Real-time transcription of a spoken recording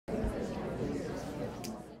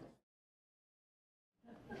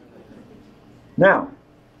Now,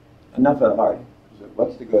 enough of the heart.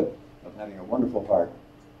 What's the good of having a wonderful heart?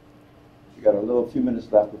 We've got a few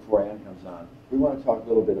minutes left before Ann comes on. We want to talk a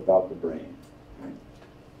little bit about the brain. Right?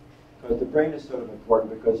 Because the brain is sort of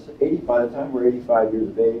important because by the time we're 85 years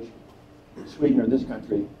of age, in Sweden or this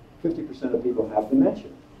country, 50% of people have dementia.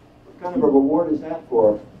 What kind of a reward is that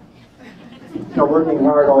for working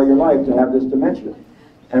hard all your life to have this dementia?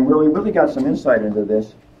 And where we really got some insight into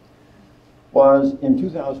this was in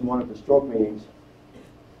 2001 at the stroke meetings.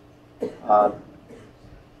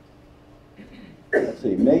 Let's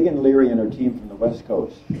see, Megan Leary and her team from the West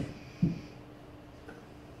Coast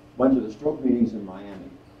went to the stroke meetings in Miami,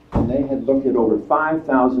 and they had looked at over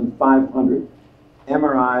 5,500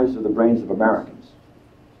 MRIs of the brains of Americans.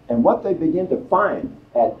 And what they begin to find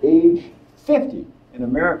at age 50 in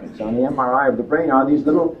Americans on the MRI of the brain are these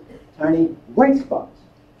little tiny white spots,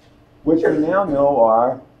 which we now know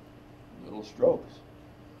are little strokes.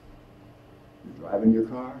 You're driving your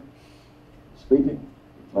car, you're sleeping,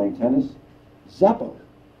 you're playing tennis, Zeppo,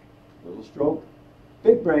 little stroke,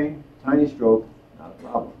 big brain, tiny stroke, not a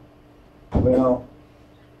problem. Well,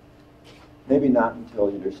 maybe not until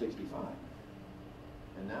you're 65.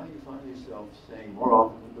 And now you find yourself saying more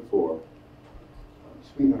often than before,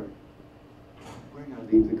 sweetheart, we're going to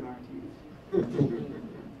leave the car keys.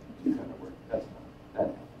 You kind of work. That's not. That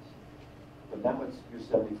happens. But now you're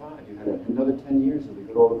 75. You had another 10 years of the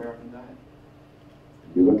good old American diet.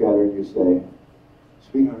 And you look at her and you say,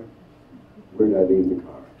 sweetheart, where did I leave the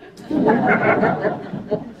car?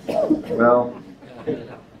 Well,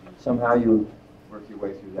 somehow you work your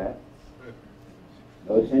way through that.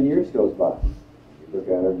 Another 10 years goes by. You look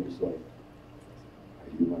at her and you say,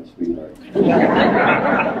 are you my sweetheart?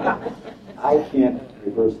 I can't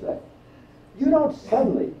reverse that. You don't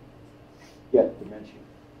suddenly get dementia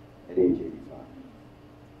at age 85.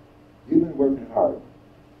 You've been working hard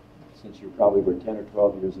since you probably were 10 or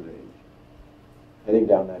 12 years of age, heading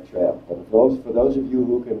down that trail. But for those of you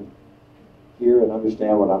who can hear and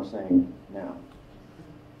understand what I'm saying now,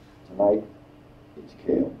 tonight, it's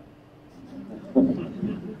kale.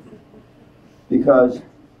 Because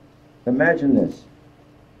imagine this.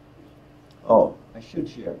 Oh, I should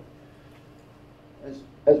share.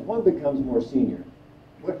 As one becomes more senior,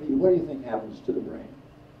 what do you think happens to the brain?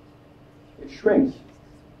 It shrinks.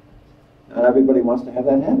 Not everybody wants to have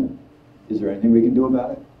that happen. Is there anything we can do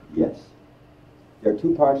about it? Yes. There are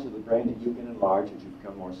two parts of the brain that you can enlarge as you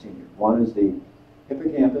become more senior. One is the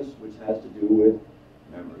hippocampus, which has to do with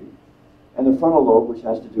memory, and the frontal lobe, which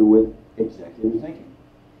has to do with executive thinking.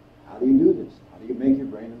 How do you do this? How do you make your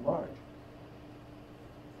brain enlarge?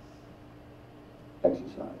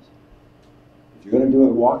 Exercise. If you're going to do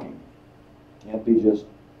it walking, it can't be just...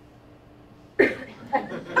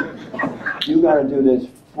 You got to do this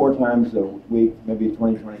 4 times a week, maybe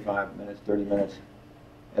 20, 25 minutes, 30 minutes,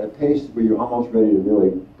 at a pace where you're almost ready to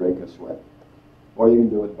really break a sweat. Or you can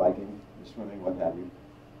do it biking, swimming, what have you.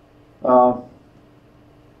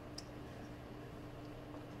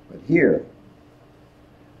 But here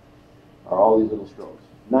are all these little strokes.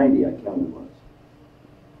 90 I counted once.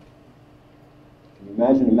 Can you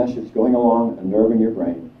imagine a message going along a nerve in your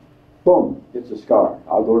brain? Boom, hits a scar.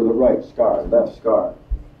 I'll go to the right, scar, left, scar.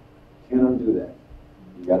 Can't undo that.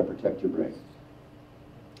 You got to protect your brain.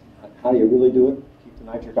 How do you really do it? Keep the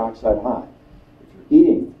nitric oxide high. If you're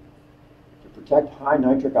eating to protect high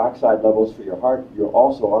nitric oxide levels for your heart, you're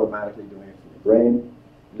also automatically doing it for your brain.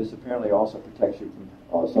 This apparently also protects you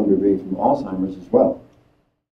from some degree from Alzheimer's as well.